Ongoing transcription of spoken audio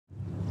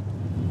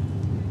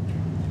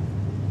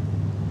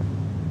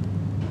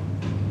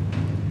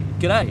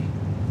G'day.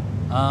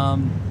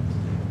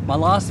 My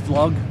last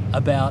vlog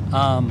about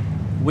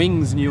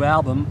Wing's new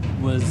album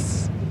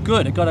was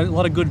good. It got a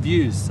lot of good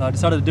views, so I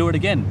decided to do it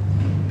again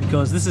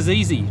because this is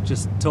easy,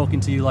 just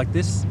talking to you like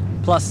this.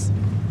 Plus,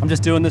 I'm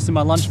just doing this in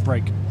my lunch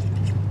break.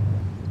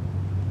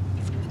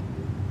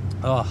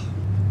 Oh,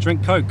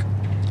 drink Coke,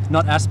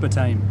 not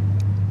aspartame.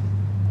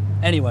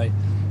 Anyway,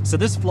 so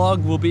this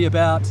vlog will be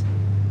about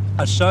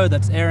a show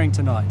that's airing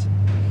tonight,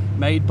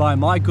 made by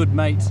my good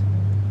mate,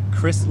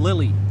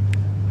 Lilly.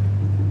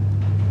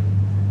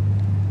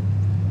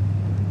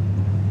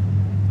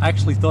 I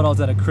actually thought I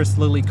was at a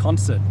Lilly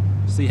concert.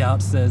 See how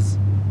it says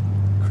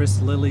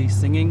Lilly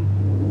singing?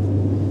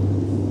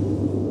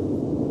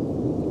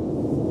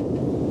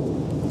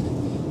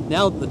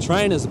 Now that the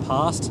train has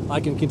passed, I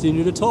can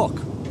continue to talk.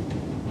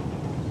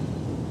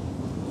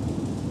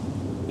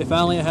 If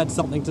only I had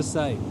something to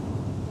say.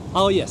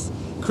 Oh yes,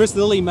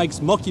 Lilly makes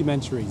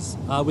mockumentaries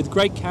with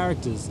great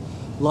characters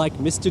like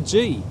Mr.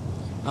 G,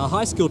 a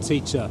high school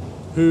teacher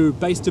who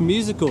based a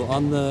musical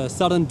on the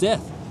sudden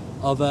death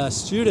of a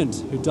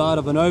student who died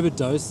of an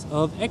overdose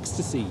of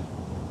ecstasy.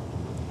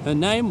 Her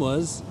name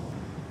was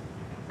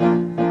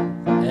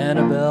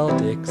Annabelle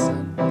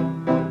Dixon.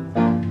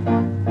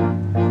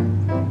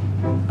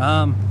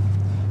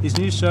 His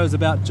new show is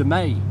about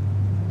Jemay,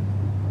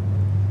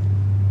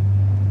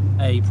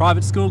 a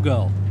private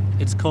schoolgirl.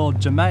 It's called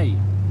Jemay,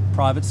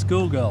 Private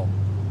Schoolgirl.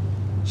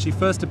 She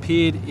first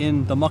appeared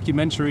in the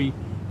mockumentary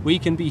We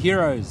Can Be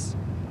Heroes,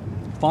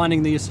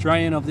 Finding the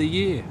Australian of the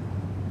Year.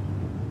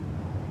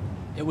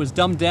 It was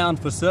dumbed down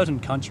for certain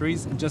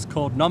countries and just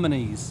called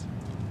Nominees.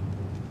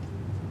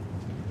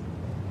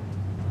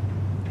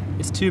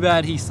 It's too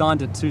bad he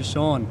signed it to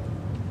Sean.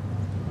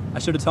 I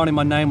should have told him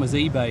my name was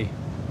eBay.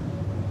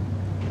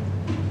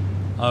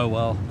 Oh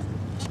well.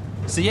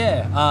 So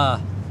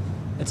yeah,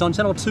 it's on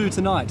Channel 2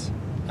 tonight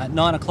at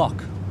 9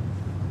 o'clock.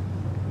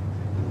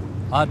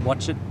 I'd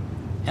watch it,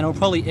 and it'll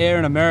probably air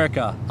in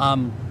America,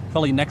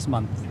 probably next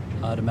month,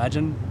 I'd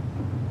imagine.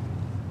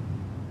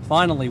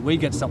 Finally, we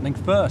get something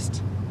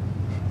first.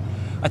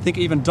 I think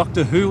even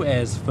Doctor Who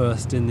airs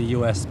first in the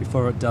US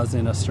before it does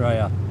in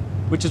Australia,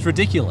 which is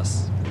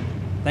ridiculous.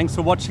 Thanks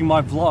for watching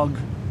my vlog.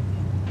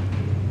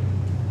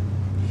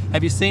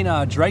 Have you seen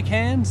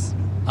Drakehands?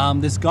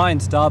 This guy in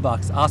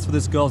Starbucks asked for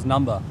this girl's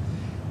number.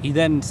 He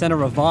then sent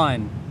her a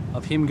vine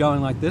of him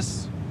going like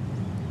this.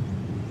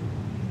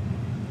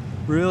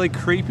 Really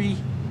creepy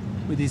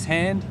with his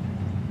hand,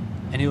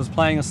 and he was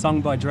playing a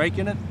song by Drake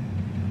in it.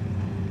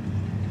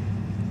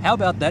 How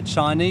about that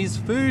Chinese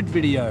food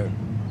video?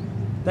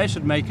 They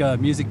should make a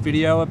music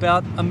video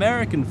about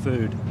American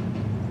food.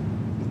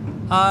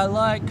 I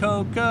like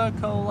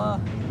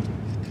Coca-Cola.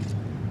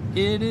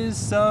 It is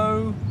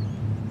so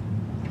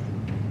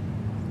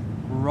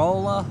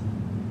roller.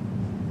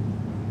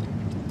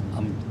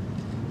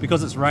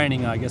 Because it's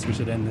raining, I guess we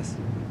should end this.